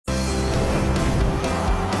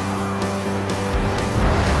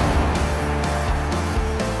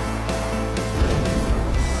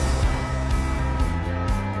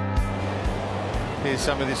with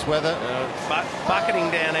some of this weather. Bucketing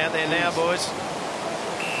down out there now, boys.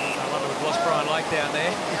 I love it. We've lost Brian Lake down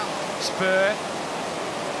there. Spur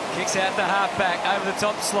kicks out the halfback over the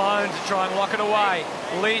top. Sloan to try and lock it away.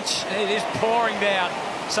 Lynch, and it is pouring down.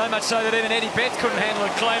 So much so that even Eddie Betts couldn't handle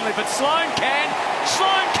it cleanly, but Sloan can.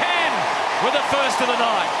 Sloan can with the first of the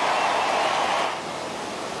night.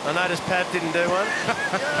 I noticed Pat didn't do one.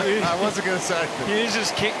 I wasn't going to say that. Hughes'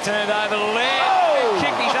 kick turned over the left.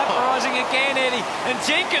 Kick, he's uprising again, Eddie. And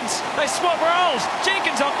Jenkins, they swap roles.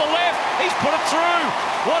 Jenkins off the left. He's put it through.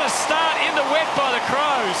 What a start in the wet by the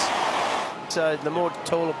Crows. So the more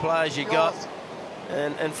taller players you got,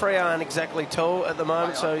 and Freo aren't exactly tall at the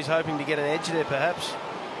moment, so he's hoping to get an edge there perhaps.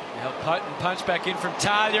 Now potent punch back in from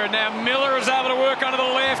Talia, and now Miller is able to work onto the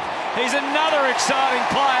left. He's another exciting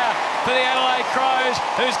player for the Adelaide Crows,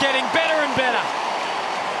 who's getting better and better.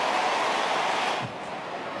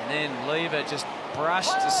 And then Lever just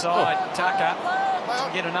brushed aside Tucker.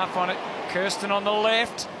 Didn't get enough on it. Kirsten on the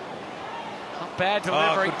left. Not bad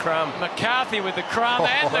delivery. Good crumb. McCarthy with the crumb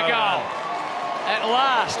and the goal. At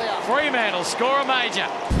last, Fremantle score a major.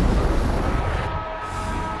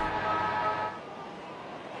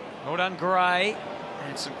 Well done, Gray.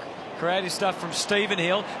 And some creative stuff from Stephen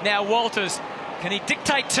Hill. Now Walters, can he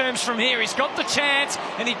dictate terms from here? He's got the chance,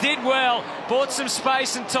 and he did well. Bought some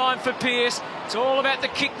space and time for Pearce. It's all about the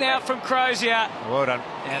kick now from Crozier. Well done.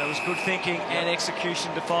 And it was good thinking and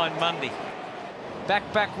execution to find Mundy.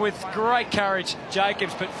 Back with great courage,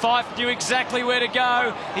 Jacobs, but Fife knew exactly where to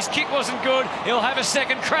go. His kick wasn't good. He'll have a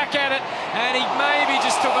second crack at it, and he maybe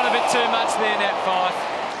just took on a bit too much there, Nat Fife.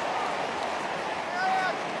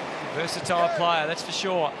 Versatile player, that's for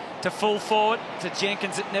sure. To full forward, to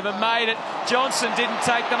Jenkins, it never made it. Johnson didn't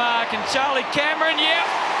take the mark, and Charlie Cameron, yep,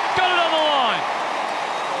 got it on the line.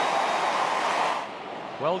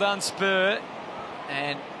 Well done, Spur.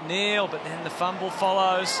 And Neil, but then the fumble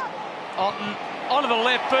follows. Otten onto the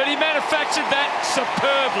left boot. He manufactured that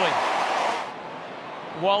superbly.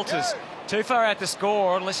 Walters, too far out to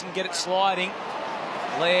score unless you can get it sliding.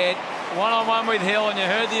 Laird, one-on-one with Hill, and you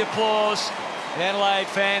heard the applause. The Adelaide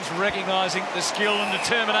fans recognising the skill and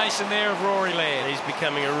determination there of Rory Laird. He's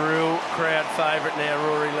becoming a real crowd favourite now,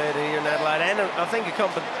 Rory Laird, here in Adelaide. And I think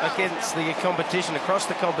against the competition, across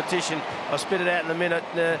the competition, I'll spit it out in a minute.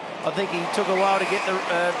 I think he took a while to get the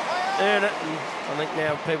earn it, and I think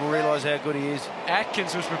now people realise how good he is.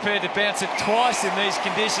 Atkins was prepared to bounce it twice in these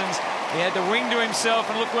conditions. He had the wing to himself,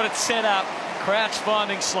 and look what it set up. Crouch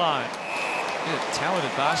finding Sloan. He's a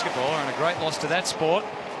talented basketballer and a great loss to that sport.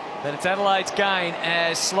 But it's Adelaide's gain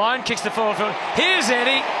as Sloan kicks the forward field. Here's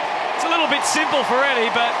Eddie. It's a little bit simple for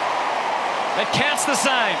Eddie, but it counts the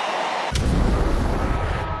same.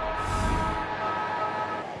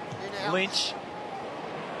 Lynch.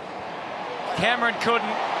 Cameron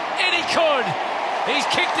couldn't. Eddie could. He's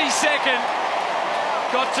kicked his second.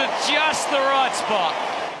 Got to just the right spot.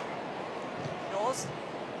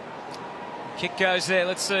 Kick goes there.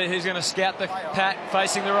 Let's see who's going to scout the Pat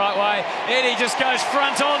facing the right way. Eddie just goes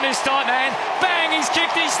front on this time, and bang, he's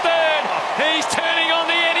kicked his third. He's turning on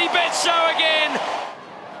the Eddie Betts show again.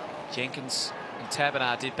 Jenkins and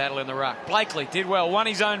Tabernar did battle in the ruck. Blakely did well, won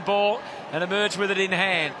his own ball and emerged with it in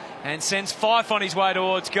hand and sends Fife on his way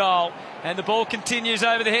towards goal. And the ball continues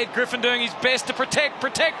over the head. Griffin doing his best to protect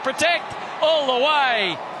all the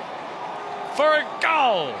way for a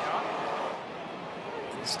goal.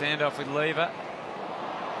 Standoff with Lever.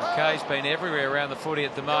 McKay's been everywhere around the footy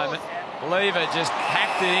at the moment. Lever just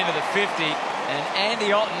hacked it into the 50, and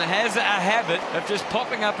Andy Otten has a habit of just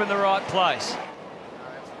popping up in the right place.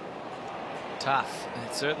 Tough,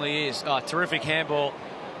 it certainly is. Oh, terrific handball.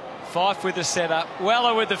 Fife with the setup,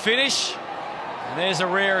 Weller with the finish, and there's a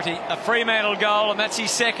rarity, a Fremantle goal, and that's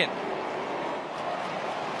his second.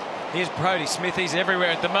 Here's Brodie Smith, he's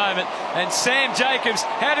everywhere at the moment. And Sam Jacobs,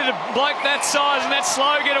 how did a bloke that size and that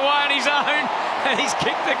slow get away on his own? And he's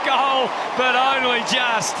kicked the goal, but only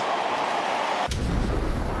just.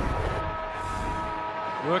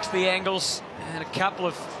 Works the angles, and a couple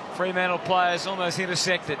of Fremantle players almost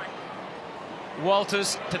intersected.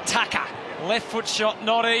 Walters to Tucker. Left foot shot,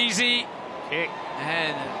 not easy. Kick.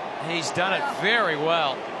 And he's done it very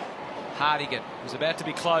well. Hardigan was about to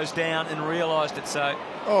be closed down and realised it, so...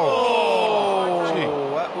 Oh,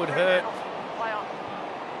 that would hurt.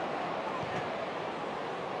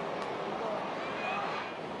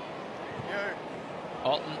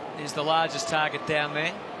 Otten is the largest target down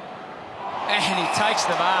there. And he takes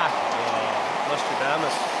the mark.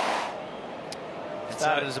 Nostradamus.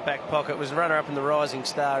 Started as a back pocket. Was a runner-up in the Rising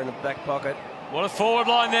Star in the back pocket. What a forward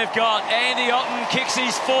line they've got. Andy Otten kicks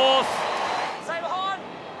his fourth.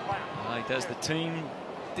 He does the team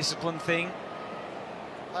discipline thing.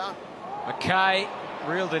 McKay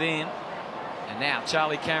reeled it in. And now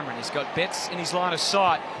Charlie Cameron, he's got Betts in his line of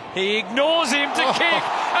sight. He ignores him to kick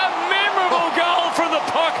a memorable goal from the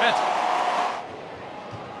pocket.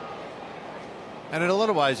 And in a lot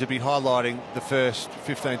of ways, it'd be highlighting the first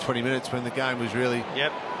 15-20 minutes when the game was really...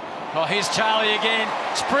 Yep. Oh, here's Charlie again.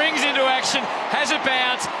 Springs into action, has a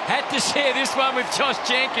bounce, had to share this one with Josh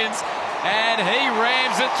Jenkins, and he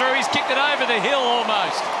rams it through. He's kicked it over the hill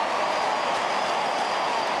almost.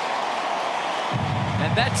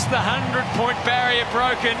 And that's the 100-point barrier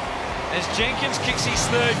broken as Jenkins kicks his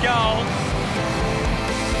third goal.